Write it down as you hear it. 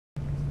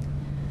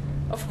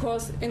Of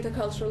course,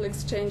 intercultural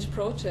exchange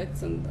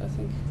projects, and I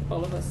think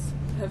all of us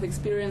have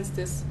experienced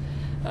this,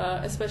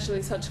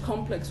 especially such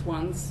complex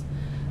ones,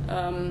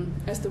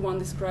 as the one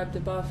described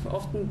above,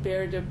 often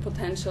bear the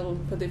potential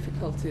for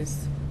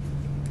difficulties.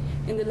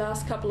 In the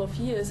last couple of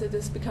years, it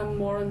has become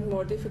more and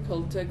more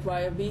difficult to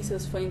acquire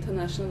visas for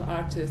international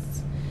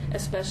artists,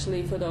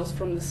 especially for those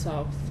from the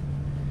South.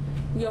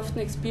 We often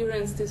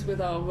experience this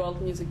with our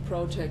world music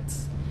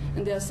projects,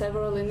 and there are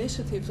several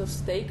initiatives of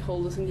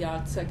stakeholders in the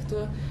art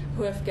sector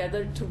who have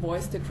gathered to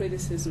voice their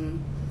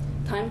criticism.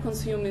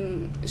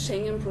 Time-consuming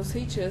Schengen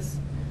procedures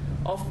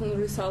often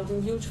result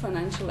in huge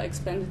financial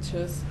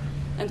expenditures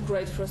and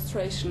great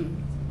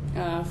frustration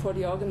for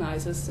the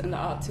organizers and the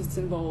artists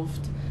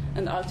involved,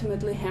 and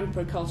ultimately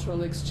hamper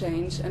cultural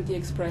exchange and the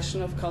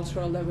expression of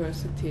cultural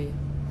diversity.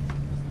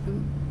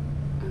 I'm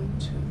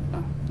not sure.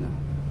 Oh, no.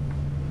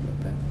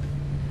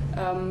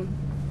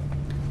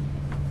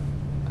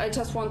 I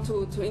just want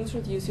to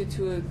introduce you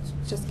to,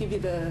 just give you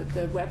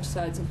the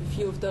websites of a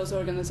few of those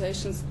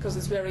organizations, because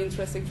it's very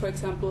interesting. For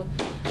example,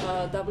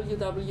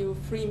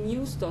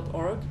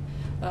 www.freemuse.org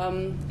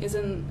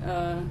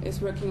is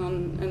working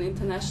on an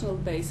international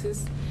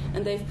basis,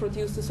 and they've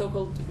produced a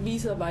so-called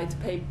visa white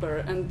paper,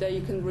 and there you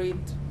can read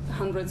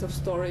hundreds of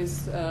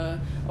stories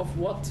of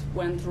what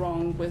went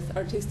wrong with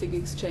artistic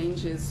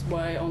exchanges,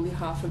 why only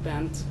half a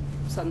band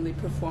suddenly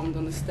performed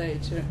on the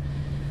stage.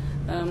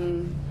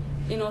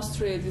 In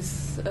Austria, it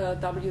is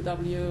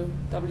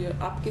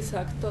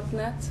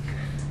www.abgesagt.net.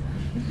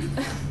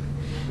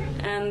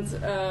 And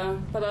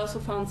but I also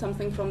found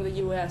something from the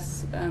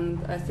US,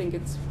 and I think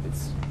it's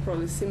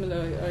probably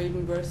similar or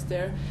even worse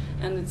there,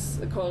 and it's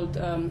called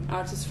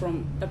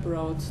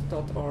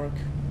artistsfromabroad.org.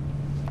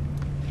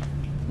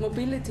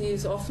 Mobility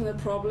is often a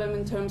problem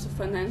in terms of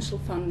financial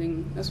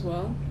funding as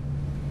well,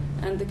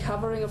 and the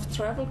covering of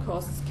travel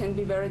costs can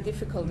be very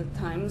difficult at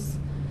times,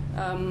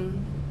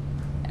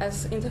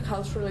 as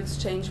intercultural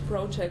exchange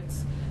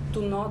projects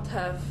do not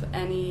have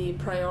any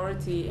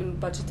priority in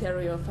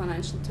budgetary or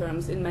financial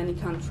terms in many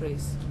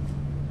countries.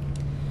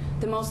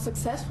 The most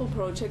successful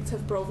projects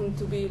have proven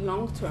to be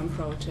long-term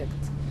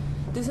projects.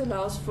 This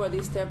allows for the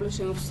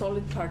establishing of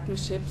solid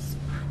partnerships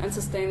and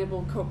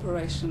sustainable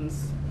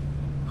cooperations.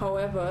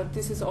 However,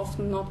 this is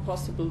often not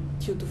possible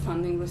due to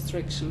funding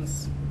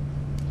restrictions.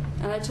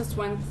 And I just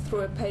went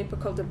through a paper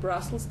called the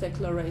Brussels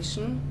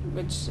Declaration,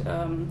 which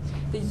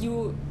the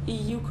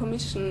EU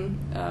Commission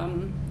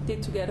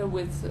did together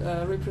with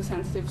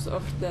representatives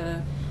of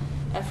the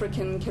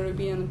African,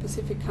 Caribbean, and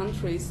Pacific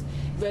countries,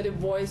 where they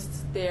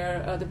voiced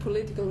the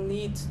political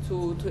need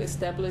to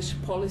establish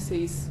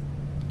policies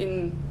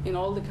in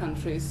all the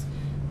countries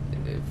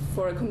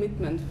for a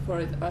commitment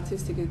for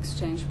artistic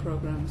exchange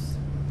programs.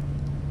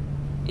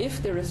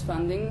 If there is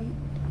funding,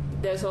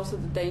 there's also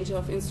the danger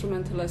of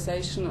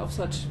instrumentalization of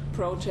such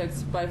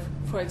projects by,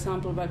 for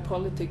example, by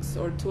politics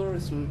or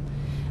tourism.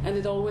 And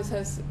it always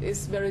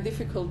is very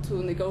difficult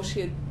to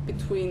negotiate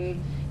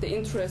between the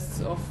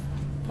interests of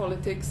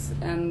politics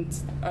and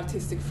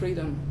artistic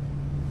freedom.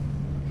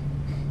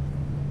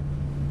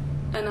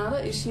 Another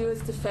issue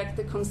is the fact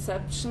that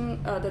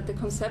the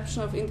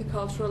conception of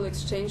intercultural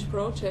exchange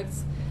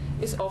projects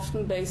is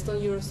often based on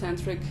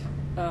Eurocentric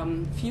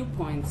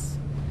viewpoints.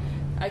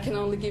 I can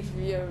only give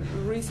you a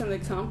recent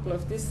example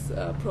of this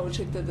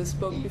project that I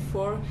spoke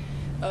before.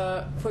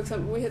 For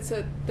example, we had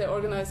said, the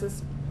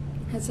organizers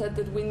had said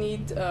that we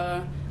need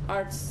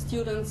arts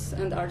students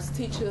and arts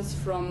teachers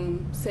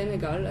from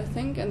Senegal, I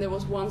think, and there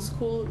was one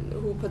school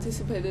who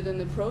participated in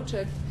the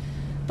project,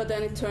 but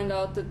then it turned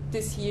out that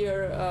this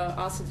year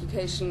arts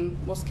education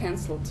was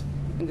cancelled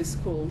in this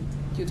school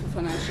due to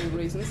financial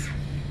reasons.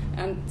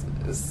 And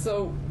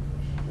so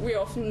we're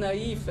often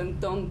naive and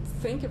don't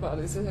think about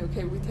it. So,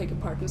 okay, we take a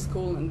partner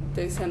school and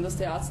they send us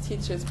the arts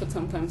teachers, but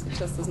sometimes it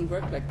just doesn't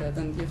work like that,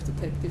 and you have to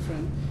take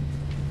different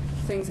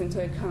things into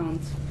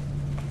account.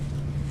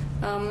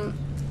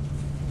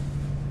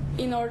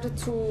 In order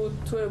to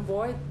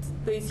avoid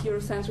these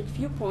Eurocentric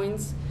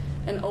viewpoints,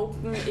 an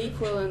open,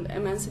 equal, and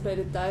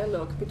emancipated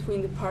dialogue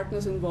between the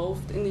partners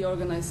involved in the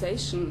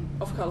organization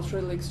of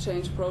cultural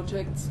exchange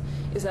projects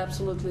is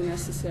absolutely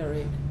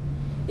necessary.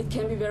 It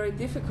can be very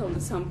difficult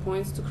at some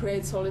points to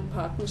create solid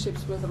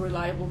partnerships with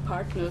reliable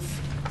partners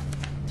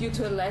due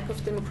to a lack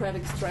of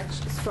democratic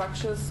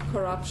structures,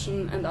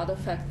 corruption, and other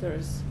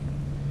factors.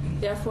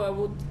 Therefore, I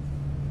would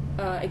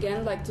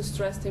again like to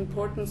stress the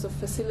importance of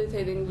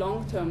facilitating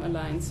long-term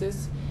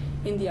alliances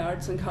in the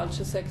arts and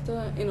culture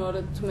sector in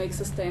order to make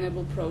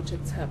sustainable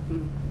projects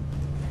happen.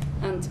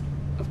 And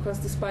of course,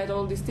 despite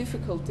all these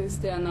difficulties,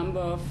 there are a number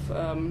of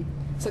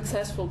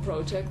successful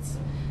projects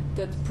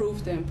that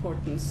prove their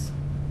importance.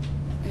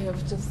 I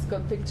have just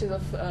got pictures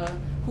of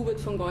Hubert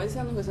von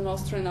Geusern, who is an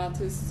Austrian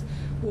artist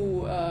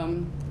who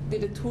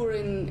did a tour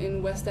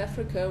in West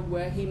Africa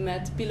where he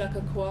met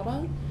Bilaka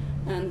Kwara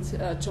and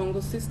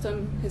Jongo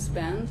System, his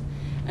band,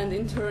 and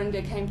in turn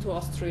they came to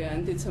Austria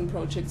and did some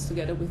projects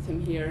together with him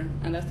here.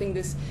 And I think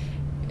this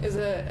is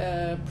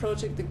a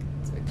project that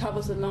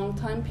covers a long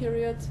time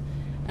period,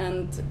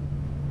 and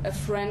a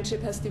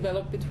friendship has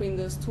developed between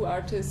those two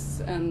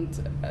artists, and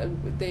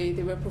they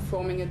were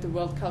performing at the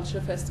World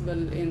Culture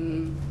Festival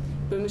in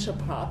Böhmischer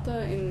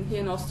Prater here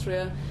in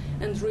Austria,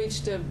 and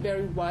reached a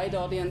very wide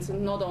audience,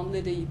 and not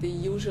only the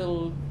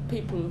usual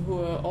people who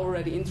are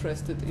already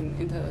interested in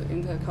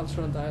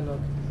intercultural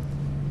dialogue.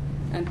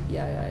 And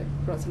yeah, I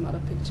brought some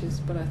other pictures,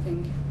 but I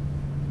think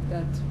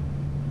that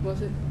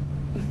was it.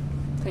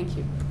 Thank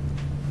you.